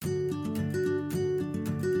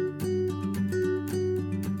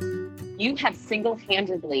You have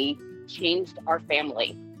single-handedly changed our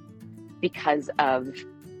family because of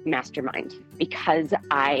Mastermind, because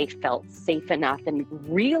I felt safe enough and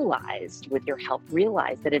realized, with your help,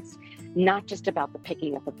 that it's not just about the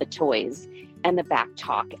picking up of the toys and the back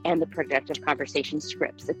talk and the productive conversation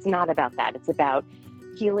scripts. It's not about that. It's about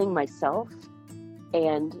healing myself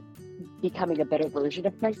and becoming a better version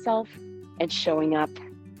of myself and showing up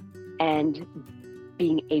and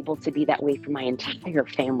being able to be that way for my entire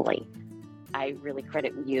family. I really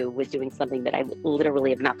credit you with doing something that I literally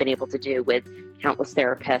have not been able to do with countless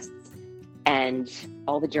therapists and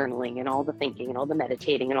all the journaling and all the thinking and all the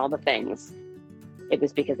meditating and all the things. It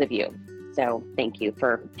was because of you. So thank you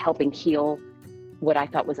for helping heal what I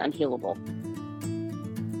thought was unhealable.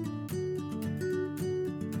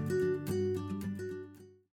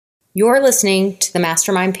 You're listening to the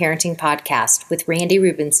Mastermind Parenting Podcast with Randy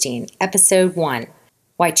Rubenstein, Episode 1.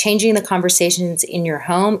 Why changing the conversations in your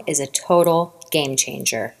home is a total game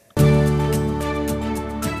changer.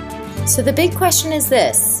 So the big question is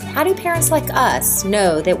this: how do parents like us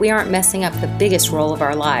know that we aren't messing up the biggest role of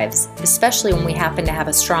our lives, especially when we happen to have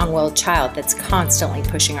a strong-willed child that's constantly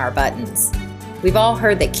pushing our buttons? We've all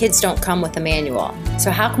heard that kids don't come with a manual.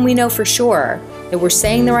 So how can we know for sure that we're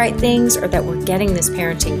saying the right things or that we're getting this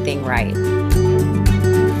parenting thing right?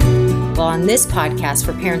 Well, on this podcast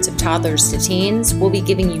for parents of toddlers to teens, we'll be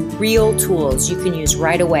giving you real tools you can use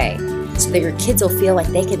right away so that your kids will feel like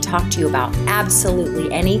they can talk to you about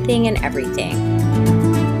absolutely anything and everything.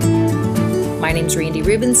 My name's Randy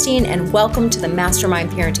Rubenstein, and welcome to the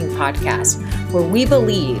Mastermind Parenting Podcast, where we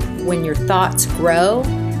believe when your thoughts grow,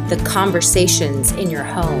 the conversations in your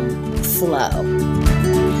home flow.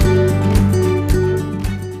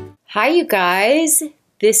 Hi, you guys.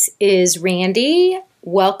 This is Randy.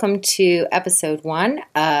 Welcome to episode 1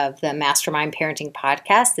 of the Mastermind Parenting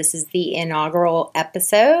Podcast. This is the inaugural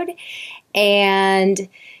episode, and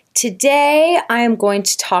today I am going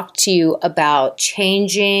to talk to you about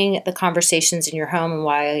changing the conversations in your home and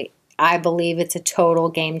why I believe it's a total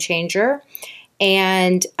game changer.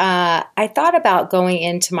 And I thought about going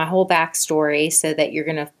into my whole backstory so that you're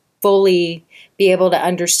going to fully be able to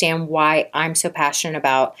understand why I'm so passionate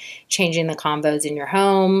about changing the convos in your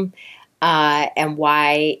home. And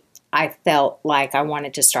why I felt like I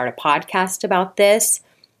wanted to start a podcast about this.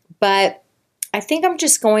 But I think I'm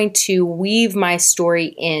just going to weave my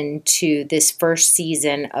story into this first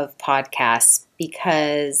season of podcasts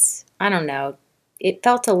because, I don't know, it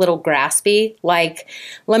felt a little graspy, like,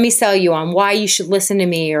 let me sell you on why you should listen to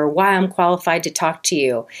me or why I'm qualified to talk to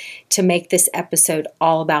you, to make this episode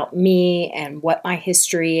all about me and what my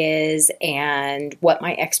history is and what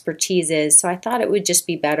my expertise is. So I thought it would just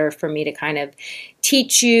be better for me to kind of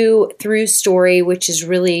teach you through story, which is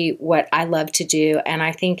really what I love to do. And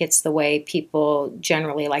I think it's the way people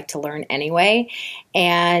generally like to learn anyway.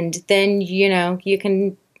 And then, you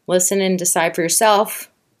can listen and decide for yourself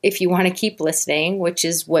if you want to keep listening, which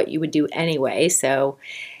is what you would do anyway. So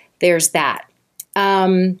there's that.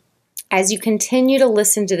 As you continue to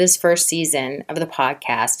listen to this first season of the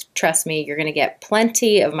podcast, trust me, you're going to get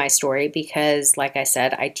plenty of my story because, like I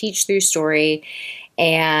said, I teach through story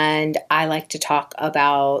and I like to talk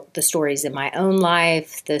about the stories in my own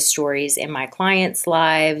life, the stories in my clients'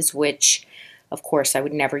 lives, which of course, I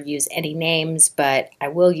would never use any names, but I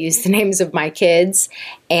will use the names of my kids.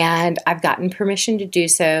 And I've gotten permission to do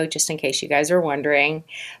so, just in case you guys are wondering.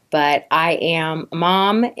 But I am a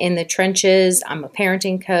mom in the trenches. I'm a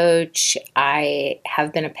parenting coach. I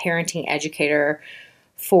have been a parenting educator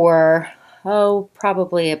for,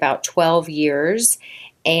 probably about 12 years.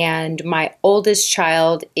 And my oldest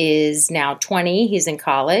child is now 20. He's in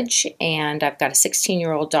college. And I've got a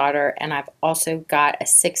 16-year-old daughter. And I've also got a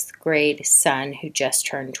 6th grade son who just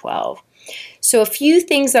turned 12. So a few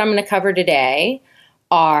things that I'm going to cover today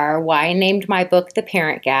are why I named my book The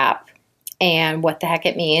Parent Gap and what the heck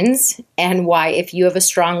it means. And why if you have a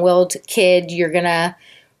strong-willed kid, you're going to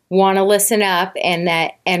want to listen up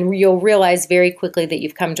and you'll realize very quickly that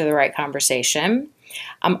you've come to the right conversation.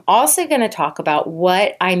 I'm also going to talk about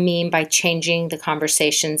what I mean by changing the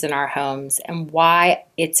conversations in our homes and why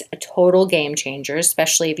it's a total game changer,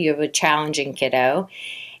 especially if you have a challenging kiddo.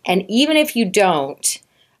 And even if you don't,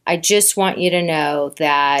 I just want you to know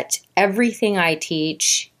that everything I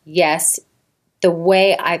teach, yes, the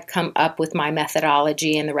way I've come up with my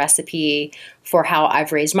methodology and the recipe for how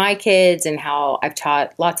I've raised my kids and how I've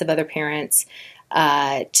taught lots of other parents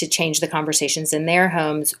to change the conversations in their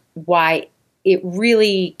homes, why it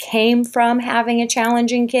really came from having a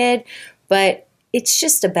challenging kid, but it's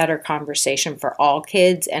just a better conversation for all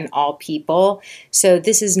kids and all people. So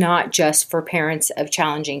this is not just for parents of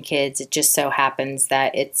challenging kids. It just so happens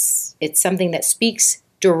that it's something that speaks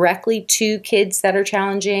directly to kids that are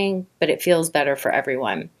challenging, but it feels better for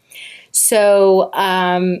everyone. So,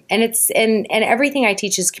 and everything I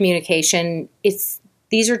teach is communication.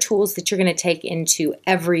 These are tools that you're going to take into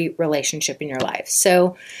every relationship in your life.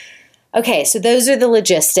 So, okay, so those are the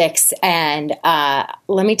logistics. And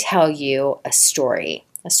let me tell you a story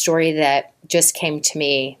that just came to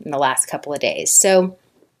me in the last couple of days. So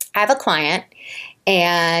I have a client,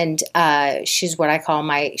 and she's what I call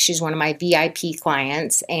she's one of my VIP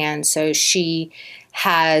clients. And so she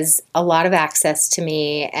has a lot of access to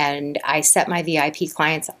me, and I set my VIP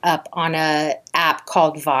clients up on a app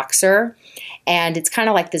called Voxer. And it's kind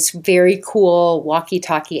of like this very cool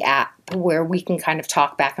walkie-talkie app where we can kind of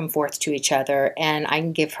talk back and forth to each other, and I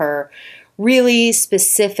can give her really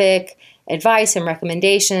specific advice and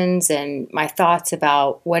recommendations and my thoughts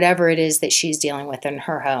about whatever it is that she's dealing with in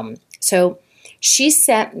her home. So she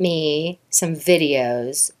sent me some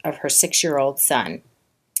videos of her 6-year-old son,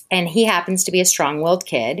 and he happens to be a strong-willed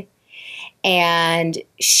kid, and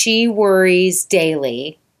she worries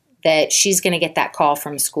daily that she's going to get that call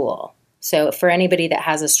from school. So for anybody that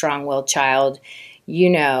has a strong-willed child, you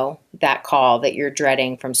know that call that you're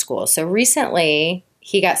dreading from school. So recently,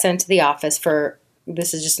 he got sent to the office for,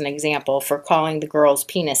 this is just an example, for calling the girls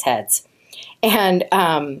penis heads. And,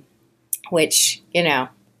 which,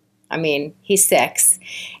 he's 6.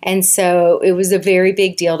 And so it was a very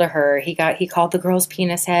big deal to her. He called the girls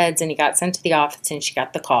penis heads, and he got sent to the office, and she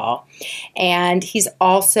got the call. And he's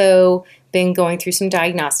also been going through some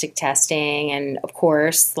diagnostic testing. And of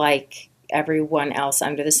course, like everyone else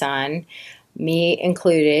under the sun, me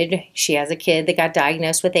included, she has a kid that got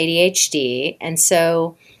diagnosed with ADHD. And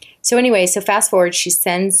so fast forward, she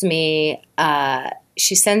sends me a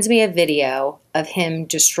video of him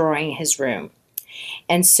destroying his room.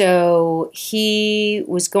 And so he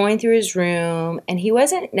was going through his room, and he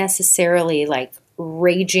wasn't necessarily like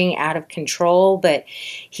raging out of control, but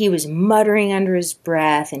he was muttering under his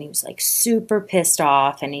breath, and he was like super pissed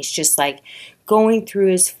off, and he's just like going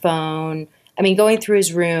through his room,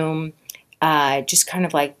 just kind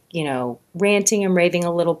of like, ranting and raving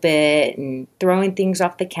a little bit, and throwing things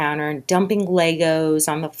off the counter, and dumping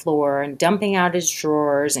Legos on the floor, and dumping out his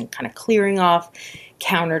drawers, and kind of clearing off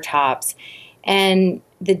countertops. And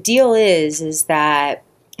the deal is that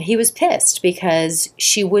he was pissed because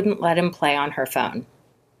she wouldn't let him play on her phone.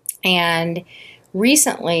 And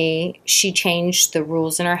recently, she changed the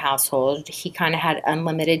rules in her household. He kind of had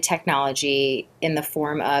unlimited technology in the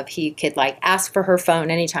form of he could like ask for her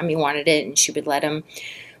phone anytime he wanted it, and she would let him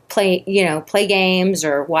play games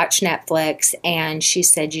or watch Netflix. And she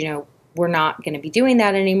said, we're not going to be doing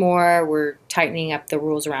that anymore. We're tightening up the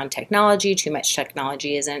rules around technology. Too much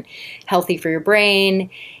technology isn't healthy for your brain.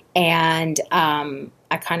 And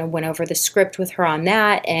I kind of went over the script with her on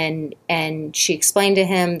that, and she explained to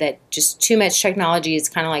him that just too much technology is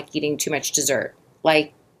kind of like eating too much dessert,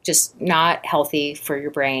 like just not healthy for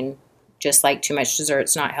your brain, just like too much dessert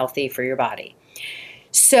is not healthy for your body.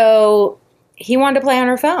 So he wanted to play on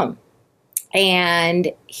her phone,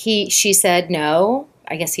 and she said no.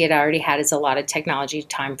 I guess he had already had his allotted technology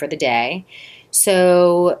time for the day.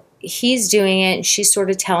 So he's doing it, and she's sort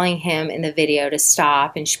of telling him in the video to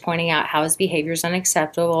stop, and she's pointing out how his behavior is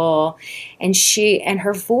unacceptable. And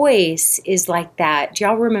her voice is like that. Do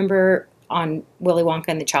y'all remember on Willy Wonka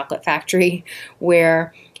and the Chocolate Factory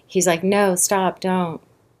where he's like, no, stop, don't,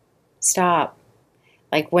 stop.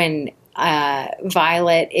 Like when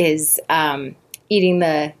Violet is eating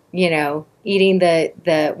the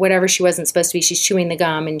whatever she wasn't supposed to be. She's chewing the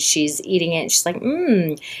gum and she's eating it. And she's like,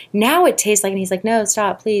 now it tastes like, and he's like, no,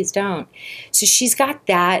 stop, please don't. So she's got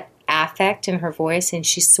that affect in her voice, and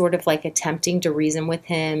she's sort of like attempting to reason with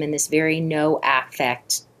him in this very no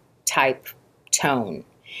affect type tone.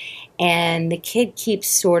 And the kid keeps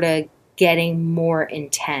sort of getting more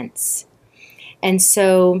intense. And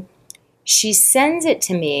so she sends it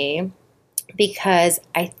to me because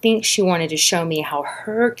I think she wanted to show me how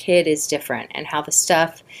her kid is different, and how the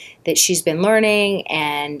stuff that she's been learning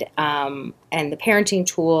and the parenting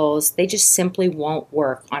tools, they just simply won't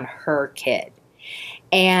work on her kid.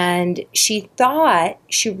 And she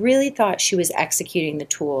really thought she was executing the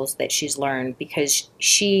tools that she's learned, because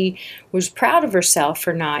she was proud of herself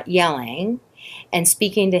for not yelling and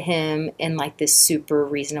speaking to him in like this super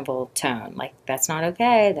reasonable tone, like that's not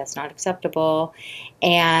okay, that's not acceptable.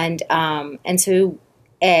 And so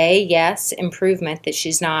yes, improvement that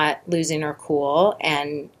she's not losing her cool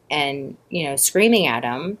and screaming at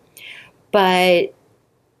him. But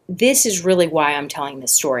this is really why I'm telling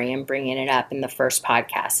this story and bringing it up in the first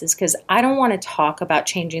podcast, is because I don't want to talk about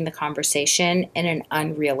changing the conversation in an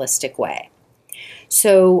unrealistic way.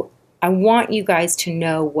 So I want you guys to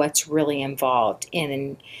know what's really involved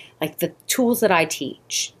in like the tools that I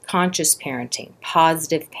teach: conscious parenting,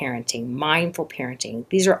 positive parenting, mindful parenting.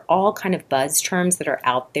 These are all kind of buzz terms that are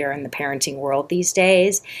out there in the parenting world these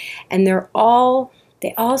days. And they all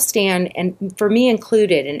stand, and for me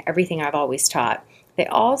included in everything I've always taught, they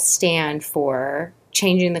all stand for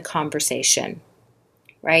changing the conversation,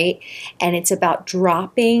 right? And it's about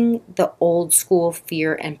dropping the old school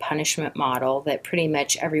fear and punishment model that pretty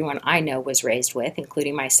much everyone I know was raised with,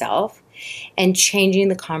 including myself, and changing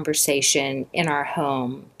the conversation in our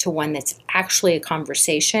home to one that's actually a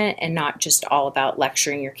conversation and not just all about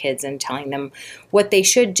lecturing your kids and telling them what they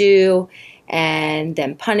should do and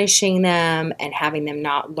then punishing them and having them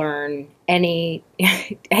not learn any,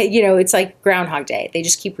 it's like Groundhog Day. They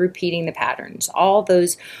just keep repeating the patterns. All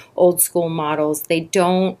those old school models, they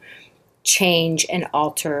don't change and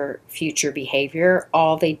alter future behavior.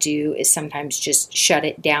 All they do is sometimes just shut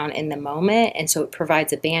it down in the moment. And so it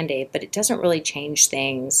provides a Band-Aid, but it doesn't really change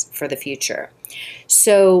things for the future.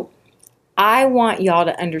 So I want y'all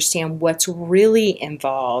to understand what's really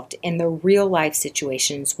involved in the real life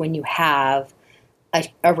situations when you have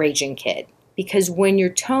a raging kid. Because when your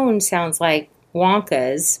tone sounds like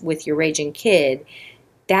Wonka's with your raging kid,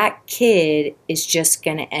 that kid is just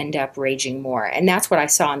going to end up raging more. And that's what I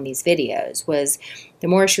saw in these videos, was the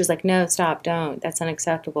more she was like, no, stop, don't, that's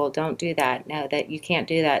unacceptable, don't do that, no, that you can't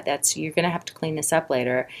do that, you're going to have to clean this up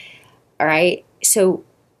later. All right. So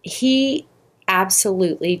he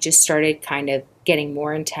absolutely just started kind of getting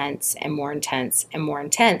more intense and more intense and more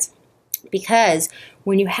intense, because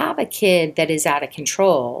when you have a kid that is out of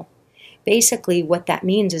control, basically what that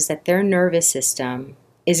means is that their nervous system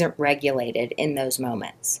isn't regulated in those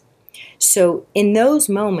moments. So in those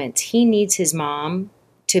moments, he needs his mom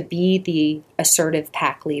to be the assertive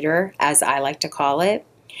pack leader, as I like to call it,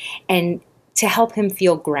 and to help him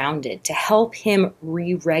feel grounded, to help him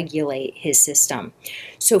re-regulate his system.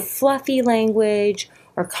 So fluffy language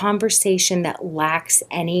or conversation that lacks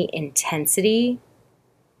any intensity,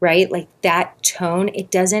 right? Like that tone,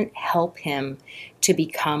 it doesn't help him to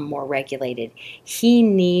become more regulated. He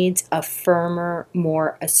needs a firmer,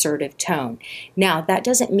 more assertive tone. Now, that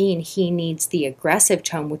doesn't mean he needs the aggressive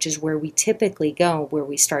tone, which is where we typically go, where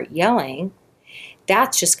we start yelling.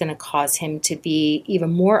 That's just going to cause him to be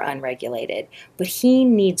even more unregulated. But he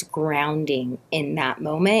needs grounding in that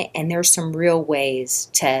moment, and there's some real ways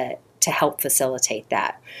to help facilitate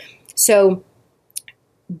that. So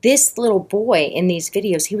this little boy in these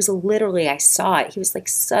videos, he was literally, I saw it, he was like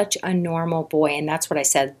such a normal boy. And that's what I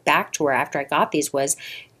said back to her after I got these was,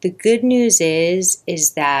 the good news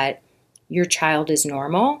is that your child is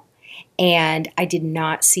normal. And I did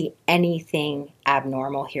not see anything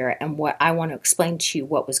abnormal here. And what I want to explain to you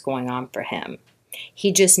what was going on for him.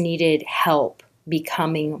 He just needed help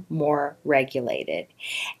becoming more regulated.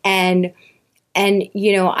 And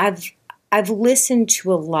I've listened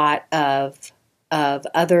to a lot of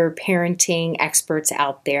other parenting experts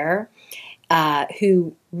out there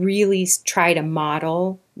who really try to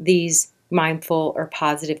model these mindful or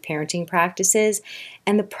positive parenting practices.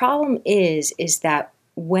 And the problem is that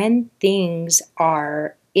when things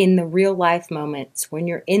are in the real life moments, when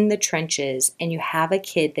you're in the trenches and you have a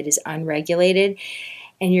kid that is unregulated,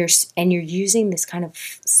 and you're using this kind of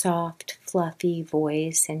soft, fluffy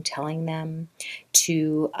voice and telling them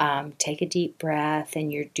to take a deep breath,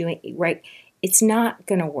 and you're doing right, it's not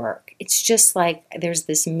going to work. It's just like there's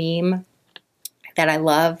this meme that I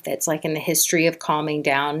love that's like in the history of calming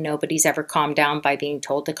down. Nobody's ever calmed down by being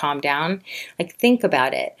told to calm down. Like, think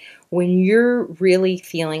about it. When you're really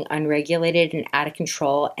feeling unregulated and out of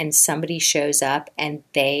control and somebody shows up and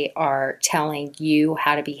they are telling you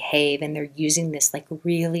how to behave and they're using this like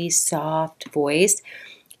really soft voice,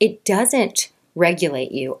 it doesn't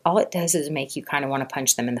regulate you. All it does is make you kind of want to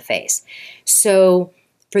punch them in the face. So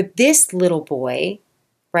for this little boy,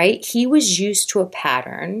 right, he was used to a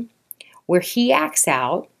pattern where he acts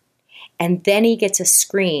out and then he gets a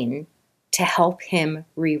screen to help him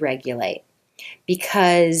re-regulate.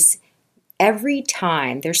 Because every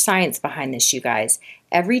time, there's science behind this, you guys,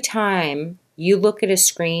 every time you look at a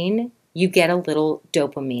screen, you get a little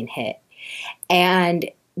dopamine hit. And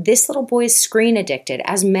this little boy is screen addicted,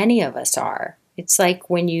 as many of us are. It's like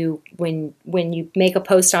when you make a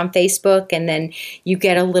post on Facebook and then you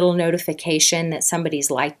get a little notification that somebody's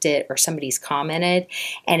liked it or somebody's commented,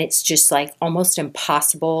 and it's just like almost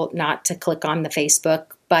impossible not to click on the Facebook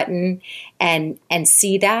button and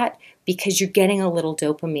see that. because you're getting a little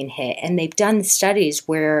dopamine hit. And they've done studies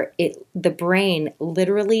where the brain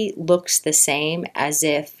literally looks the same as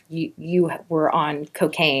if you were on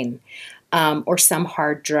cocaine or some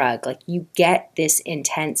hard drug. Like, you get this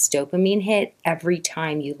intense dopamine hit every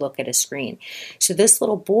time you look at a screen. So this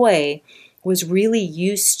little boy was really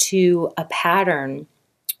used to a pattern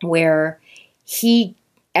where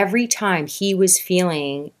every time he was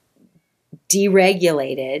feeling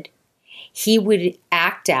deregulated, he would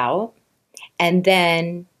act out, and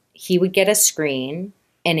then he would get a screen,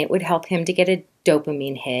 and it would help him to get a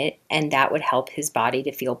dopamine hit, and that would help his body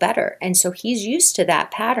to feel better. And so he's used to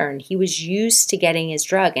that pattern. He was used to getting his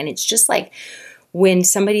drug. And it's just like when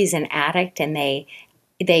somebody's an addict and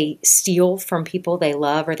they steal from people they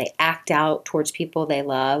love, or they act out towards people they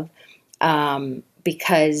love,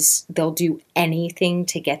 because they'll do anything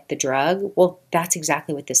to get the drug. Well, that's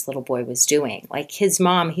exactly what this little boy was doing. Like, his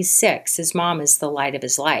mom, he's 6. His mom is the light of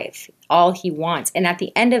his life. All he wants. And at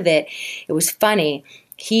the end of it, it was funny.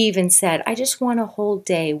 He even said, I just want a whole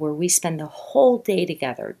day where we spend the whole day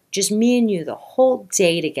together. Just me and you, the whole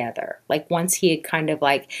day together. Like, once he had kind of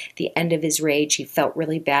like the end of his rage, he felt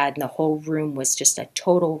really bad and the whole room was just a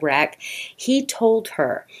total wreck. He told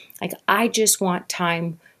her, like, I just want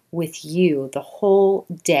time with you the whole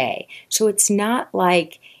day. So it's not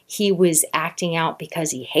like he was acting out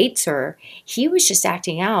because he hates her. He was just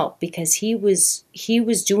acting out because he was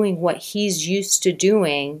doing what he's used to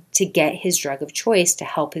doing to get his drug of choice to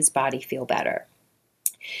help his body feel better.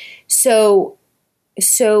 So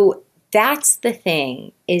that's the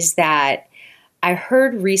thing, is that I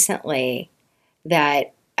heard recently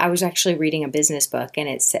that I was actually reading a business book, and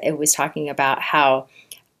it was talking about how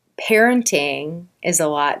parenting is a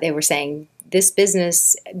lot. They were saying this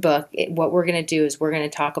business book, what we're going to do is we're going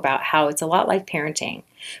to talk about how it's a lot like parenting.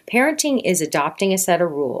 Parenting is adopting a set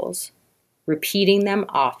of rules, repeating them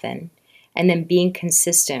often, and then being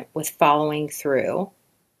consistent with following through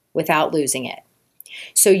without losing it.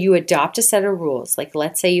 So you adopt a set of rules. Like,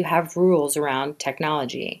 let's say you have rules around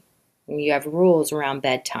technology. You have rules around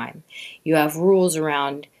bedtime. You have rules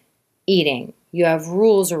around eating. You have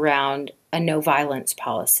rules around a no violence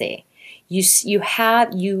policy. You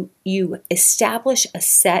establish a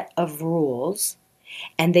set of rules,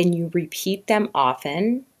 and then you repeat them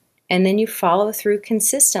often, and then you follow through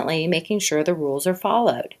consistently, making sure the rules are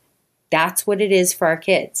followed. That's what it is for our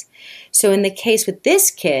kids. So in the case with this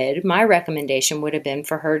kid, my recommendation would have been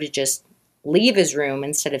for her to just leave his room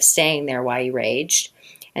instead of staying there while he raged,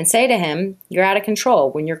 and say to him, you're out of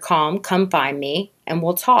control. When you're calm, come find me and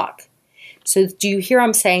we'll talk. So do you hear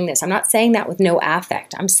I'm saying this? I'm not saying that with no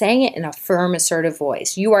affect. I'm saying it in a firm, assertive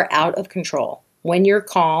voice. You are out of control. When you're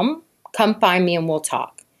calm, come find me and we'll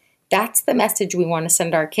talk. That's the message we want to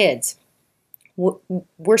send our kids.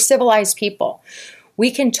 We're civilized people. We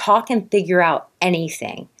can talk and figure out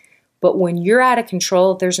anything. But when you're out of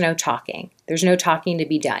control, there's no talking. There's no talking to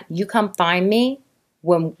be done. You come find me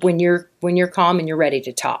when you're calm and you're ready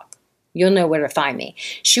to talk. You'll know where to find me.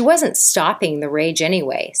 She wasn't stopping the rage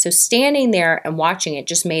anyway. So standing there and watching it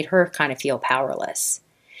just made her kind of feel powerless.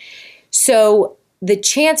 So the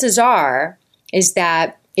chances are is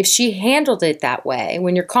that if she handled it that way,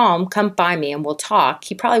 when you're calm, come find me and we'll talk,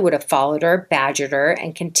 he probably would have followed her, badgered her,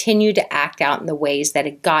 and continued to act out in the ways that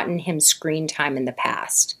had gotten him screen time in the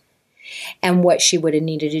past. And what she would have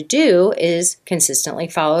needed to do is consistently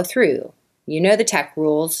follow through. You know the tech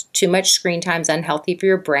rules. Too much screen time is unhealthy for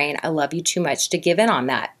your brain. I love you too much to give in on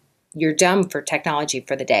that. You're dumb for technology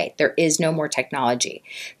for the day. There is no more technology.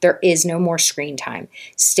 There is no more screen time.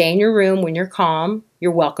 Stay in your room when you're calm.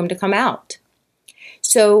 You're welcome to come out.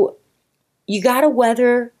 So you got to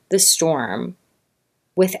weather the storm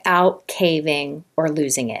without caving or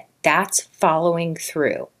losing it. That's following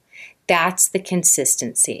through. That's the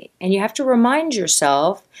consistency. And you have to remind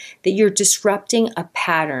yourself that you're disrupting a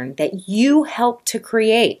pattern that you helped to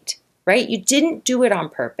create, right? You didn't do it on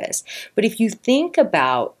purpose. But if you think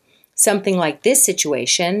about something like this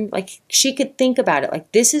situation, like she could think about it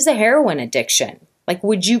like this is a heroin addiction. Like,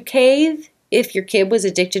 would you cave if your kid was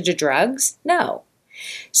addicted to drugs? No.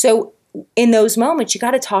 So in those moments, you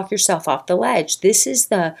got to talk yourself off the ledge. This is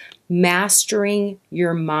the mastering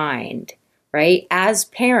your mind. Right? As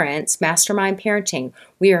parents, mastermind parenting,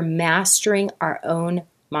 we are mastering our own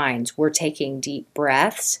minds. We're taking deep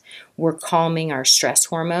breaths, we're calming our stress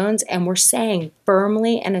hormones, and we're saying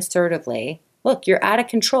firmly and assertively, look, you're out of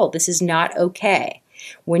control. This is not okay.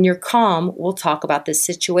 When you're calm, we'll talk about this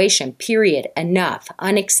situation. Period. Enough.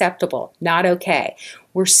 Unacceptable. Not okay.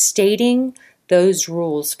 We're stating those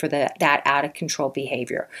rules for that out of control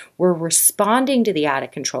behavior. We're responding to the out of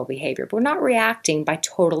control behavior, but we're not reacting by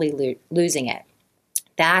totally losing it.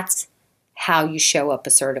 That's how you show up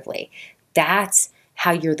assertively. That's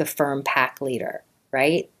how you're the firm pack leader,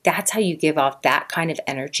 right? That's how you give off that kind of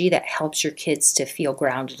energy that helps your kids to feel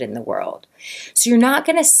grounded in the world. So you're not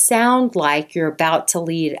going to sound like you're about to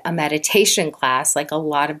lead a meditation class like a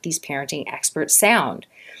lot of these parenting experts sound.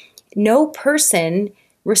 No person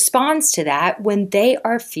responds to that when they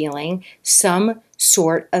are feeling some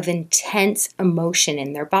sort of intense emotion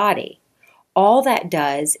in their body. All that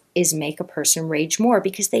does is make a person rage more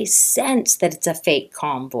because they sense that it's a fake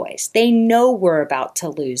calm voice. They know we're about to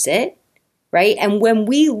lose it, right? And when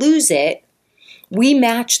we lose it, we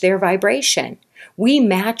match their vibration. We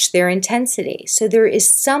match their intensity. So there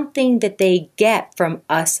is something that they get from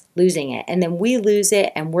us losing it. And then we lose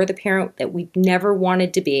it and we're the parent that we never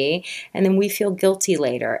wanted to be. And then we feel guilty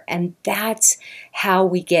later. And that's how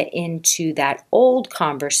we get into that old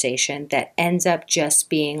conversation that ends up just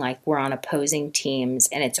being like we're on opposing teams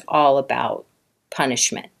and it's all about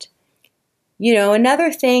punishment. You know,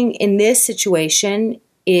 another thing in this situation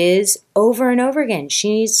is over and over again, she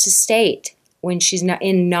needs to state, when she's not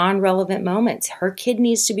in non-relevant moments, her kid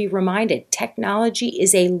needs to be reminded technology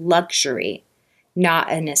is a luxury,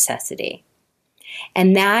 not a necessity.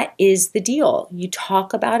 And that is the deal. You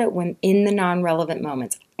talk about it when in the non-relevant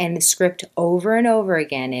moments. And the script over and over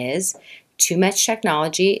again is too much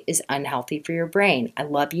technology is unhealthy for your brain. I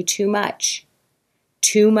love you too much.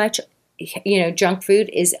 Too much, junk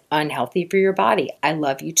food is unhealthy for your body. I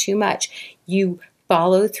love you too much. You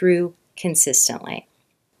follow through consistently.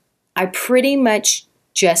 I pretty much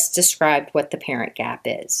just described what the parent gap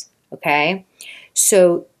is, okay?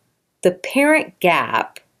 So the parent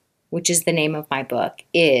gap, which is the name of my book,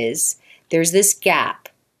 is there's this gap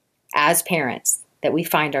as parents that we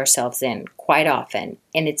find ourselves in quite often.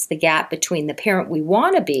 And it's the gap between the parent we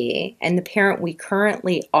want to be and the parent we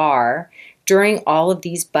currently are during all of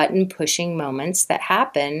these button pushing moments that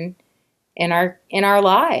happen in our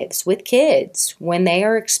lives with kids when they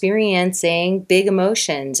are experiencing big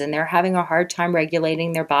emotions and they're having a hard time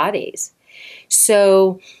regulating their bodies.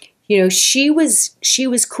 So, she was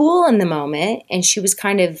cool in the moment and she was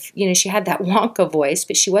kind of, she had that Wonka voice,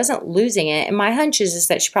 but she wasn't losing it. And my hunch is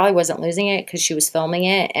that she probably wasn't losing it because she was filming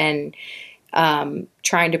it and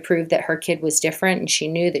trying to prove that her kid was different and she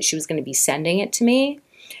knew that she was going to be sending it to me.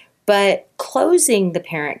 But closing the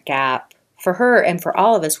parent gap for her and for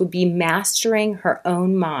all of us would be mastering her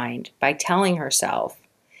own mind by telling herself,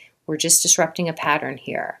 we're just disrupting a pattern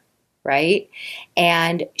here, right?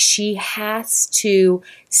 And she has to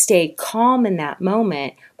stay calm in that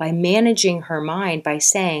moment by managing her mind by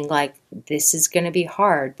saying, like, this is going to be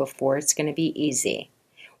hard before it's going to be easy.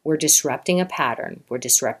 We're disrupting a pattern. We're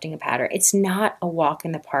disrupting a pattern. It's not a walk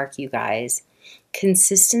in the park, you guys.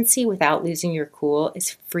 Consistency without losing your cool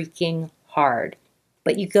is freaking hard.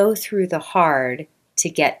 But you go through the hard to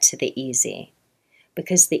get to the easy.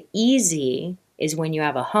 Because the easy is when you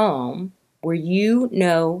have a home where you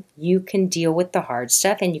know you can deal with the hard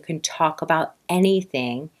stuff and you can talk about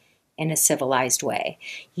anything in a civilized way.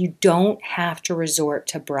 You don't have to resort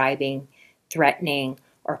to bribing, threatening,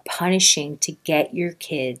 or punishing to get your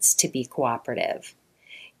kids to be cooperative.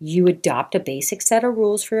 You adopt a basic set of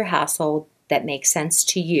rules for your household that make sense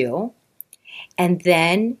to you, and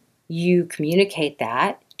then you communicate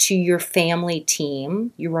that to your family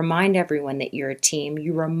team. You remind everyone that you're a team.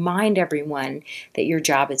 You remind everyone that your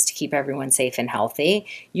job is to keep everyone safe and healthy.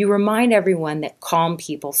 You remind everyone that calm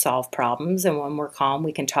people solve problems, and when we're calm,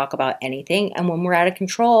 we can talk about anything. And when we're out of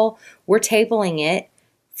control, we're tabling it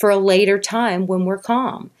for a later time when we're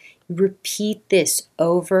calm. You repeat this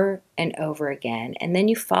over and over again, and then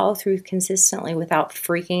you follow through consistently without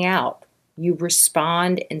freaking out. You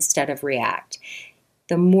respond instead of react.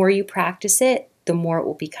 The more you practice it, the more it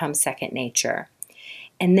will become second nature.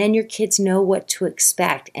 And then your kids know what to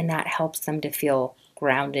expect, and that helps them to feel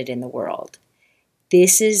grounded in the world.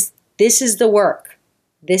 This is the work.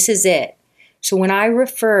 This is it. So when I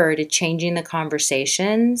refer to changing the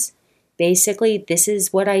conversations, basically this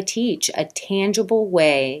is what I teach, a tangible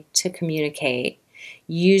way to communicate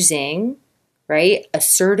using, right,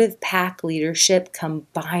 assertive pack leadership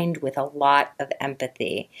combined with a lot of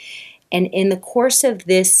empathy. And in the course of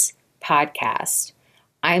this podcast,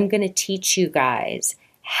 I'm going to teach you guys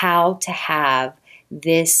how to have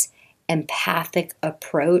this empathic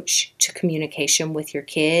approach to communication with your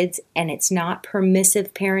kids. And it's not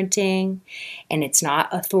permissive parenting, and it's not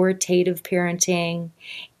authoritative parenting.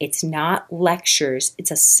 It's not lectures.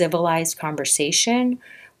 It's a civilized conversation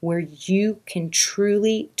where you can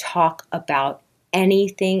truly talk about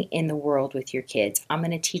anything in the world with your kids. I'm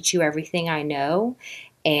going to teach you everything I know.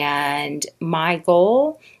 And my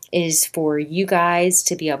goal is for you guys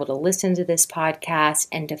to be able to listen to this podcast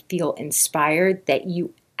and to feel inspired that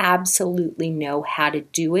you absolutely know how to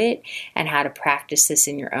do it and how to practice this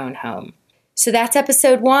in your own home. So that's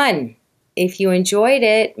episode 1. If you enjoyed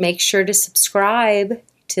it, make sure to subscribe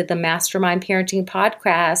to the Mastermind Parenting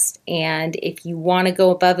Podcast. And if you want to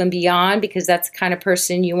go above and beyond because that's the kind of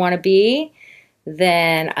person you want to be,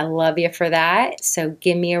 then I love you for that. So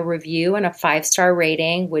give me a review and a 5-star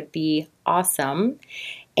rating would be awesome.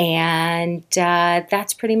 And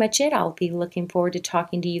that's pretty much it. I'll be looking forward to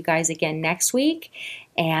talking to you guys again next week.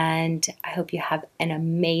 And I hope you have an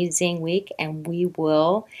amazing week. And we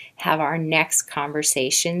will have our next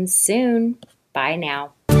conversation soon. Bye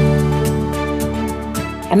now.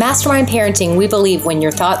 At Mastermind Parenting, we believe when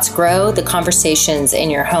your thoughts grow, the conversations in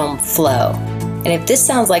your home flow. And if this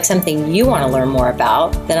sounds like something you want to learn more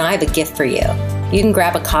about, then I have a gift for you. You can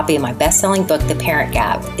grab a copy of my best-selling book, The Parent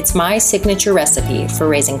Gap. It's my signature recipe for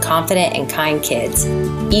raising confident and kind kids,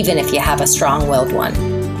 even if you have a strong-willed one.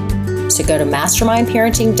 So go to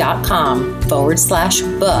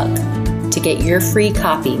mastermindparenting.com/book to get your free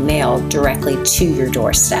copy mailed directly to your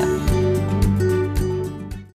doorstep.